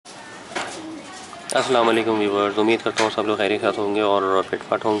अस्सलाम वालेकुम व्यूअर्स, उम्मीद करता हूँ सब लोग खैरियत साथ होंगे और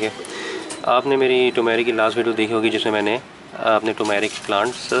फिटफाट होंगे। आपने मेरी टर्मेरिक की लास्ट वीडियो देखी होगी जिसमें मैंने अपने टर्मेरिक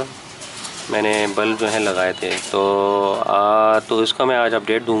प्लांट्स मैंने बल्ब जो हैं लगाए थे। तो इसका मैं आज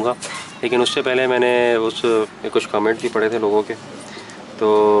अपडेट दूंगा, लेकिन उससे पहले मैंने उस कुछ कमेंट भी पढ़े थे लोगों के, तो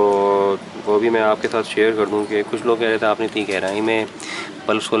वो भी मैं आपके साथ शेयर कर दूं कि कुछ लोग कह रहे थे आपने इतनी गहराई में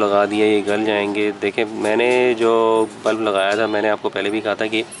बल्ब्स को लगा दिया, ये गल जाएंगे। देखें, मैंने जो बल्ब लगाया था मैंने आपको पहले भी कहा था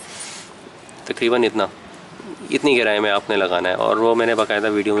कि तकरीबन इतनी गहराई में आपने लगाना है, और वो मैंने बाकायदा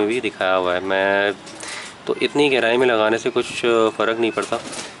वीडियो में भी दिखाया हुआ है। मैं तो इतनी गहराई में लगाने से कुछ फ़र्क नहीं पड़ता,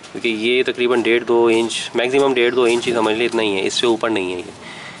 क्योंकि ये तकरीबन 1.5-2 इंच, मैक्सिमम 1.5-2 इंच ही समझ लीजिए, इतना ही है, इससे ऊपर नहीं है ये।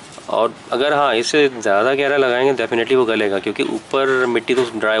 और अगर हाँ इससे ज़्यादा गहरा लगाएंगे डेफिनेटली वो गलेगा, क्योंकि ऊपर मिट्टी तो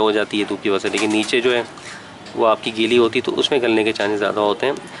ड्राई हो जाती है धूप की वजह से, लेकिन नीचे जो है वो आपकी गीली होती है, तो उसमें गलने के चांसेस ज़्यादा होते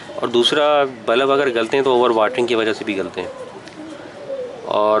हैं। और दूसरा, बल्ब अगर गलते हैं तो ओवर वाटरिंग की वजह से भी गलते हैं।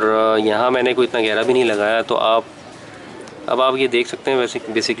 और यहाँ मैंने कोई इतना गहरा भी नहीं लगाया, तो अब आप ये देख सकते हैं। वैसे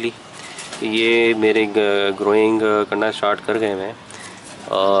बेसिकली ये मेरे ग्रोइंग करना स्टार्ट कर गए हैं,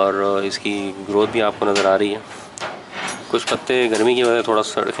 और इसकी ग्रोथ भी आपको नज़र आ रही है। कुछ पत्ते गर्मी की वजह से थोड़ा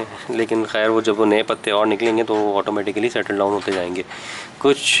सड़ हैं, लेकिन खैर वो नए पत्ते और निकलेंगे तो ऑटोमेटिकली सेटल डाउन होते जाएंगे।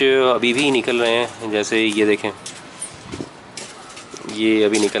 कुछ अभी भी निकल रहे हैं, जैसे ये देखें, ये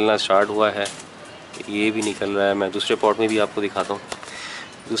अभी निकलना स्टार्ट हुआ है, ये भी निकल रहा है। मैं दूसरे पॉट में भी आपको दिखाता हूँ।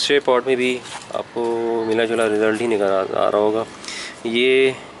 दूसरे पॉट में भी आपको मिला जुला रिज़ल्ट ही निकल आ रहा होगा।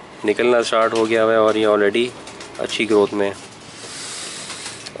 ये निकलना स्टार्ट हो गया है और ये ऑलरेडी अच्छी ग्रोथ में है।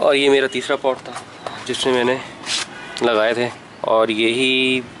 और ये मेरा तीसरा पॉट था जिसमें मैंने लगाए थे, और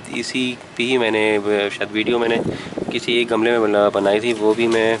इसी पे ही मैंने शायद वीडियो मैंने किसी एक गमले में बनाई थी, वो भी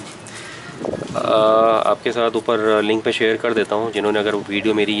मैं आपके साथ ऊपर लिंक पे शेयर कर देता हूँ, जिन्होंने अगर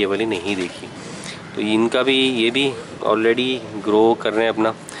वीडियो मेरी ये वाली नहीं देखी। तो इनका भी ये भी ऑलरेडी ग्रो कर रहे हैं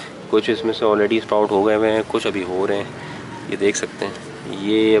अपना। कुछ इसमें से ऑलरेडी स्प्राउट हो गए हुए हैं, कुछ अभी हो रहे हैं, ये देख सकते हैं।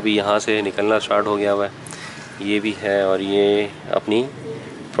 ये अभी यहाँ से निकलना स्टार्ट हो गया हुआ है, ये भी है, और ये अपनी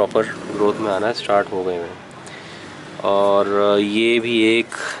प्रॉपर ग्रोथ में आना स्टार्ट हो गए हैं। और ये भी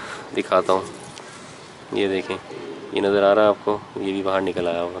एक दिखाता हूँ, ये देखें, ये नज़र आ रहा है आपको, ये भी बाहर निकल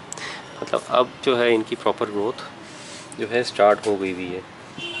आया होगा। मतलब अब जो है इनकी प्रॉपर ग्रोथ जो है स्टार्ट हो गई हुई है।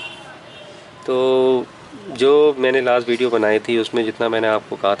 तो जो मैंने लास्ट वीडियो बनाई थी उसमें जितना मैंने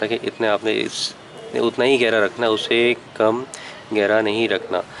आपको कहा था कि इतने आपने उतना ही गहरा रखना, उससे कम गहरा नहीं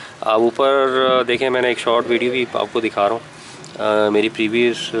रखना। आप ऊपर देखें, मैंने एक शॉर्ट वीडियो भी आपको दिखा रहा हूँ, मेरी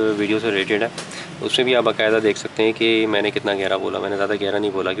प्रीवियस वीडियो से रिलेटेड है। उसमें भी आप बाकायदा देख सकते हैं कि मैंने कितना गहरा बोला। मैंने ज़्यादा गहरा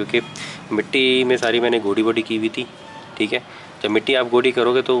नहीं बोला, क्योंकि मिट्टी में सारी मैंने गोडी वोडी की हुई थी, ठीक है। जब मिट्टी आप गोडी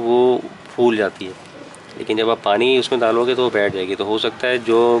करोगे तो वो फूल जाती है, लेकिन जब आप पानी उसमें डालोगे तो वो बैठ जाएगी। तो हो सकता है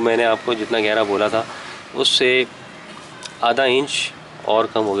जो मैंने आपको जितना गहरा बोला था उससे आधा इंच और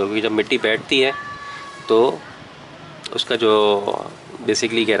कम हो गया, क्योंकि जब मिट्टी बैठती है तो उसका जो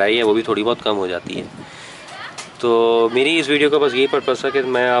बेसिकली गहराई है वो भी थोड़ी बहुत कम हो जाती है। तो मेरी इस वीडियो का बस यही पर्पस है कि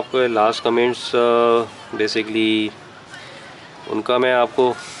मैं आपको लास्ट कमेंट्स बेसिकली उनका मैं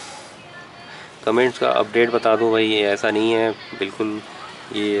आपको कमेंट्स का अपडेट बता दूं। भाई ऐसा नहीं है, बिल्कुल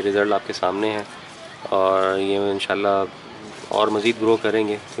ये रिज़ल्ट आपके सामने है, और ये इंशाल्लाह और मज़ीद ग्रो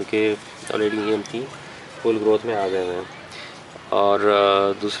करेंगे, क्योंकि ऑलरेडी ये इनकी फुल ग्रोथ में आ गए हैं। और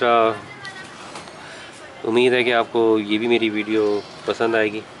दूसरा, उम्मीद है कि आपको ये भी मेरी वीडियो पसंद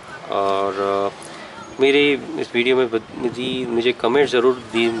आएगी, और मेरी इस वीडियो में मुझे कमेंट ज़रूर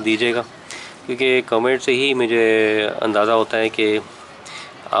दीजिएगा, क्योंकि कमेंट से ही मुझे अंदाज़ा होता है कि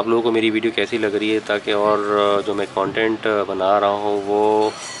आप लोगों को मेरी वीडियो कैसी लग रही है, ताकि और जो मैं कंटेंट बना रहा हूँ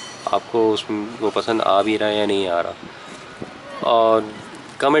वो आपको उसमें वो पसंद आ भी रहा है या नहीं आ रहा। और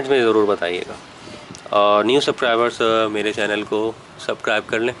कमेंट्स में ज़रूर बताइएगा। और न्यू सब्सक्राइबर्स मेरे चैनल को सब्सक्राइब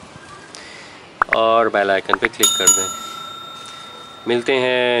कर लें और बेल आइकन पे क्लिक कर दें। मिलते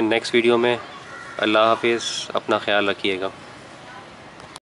हैं नेक्स्ट वीडियो में। अल्लाह हाफिज़, अपना ख्याल रखिएगा।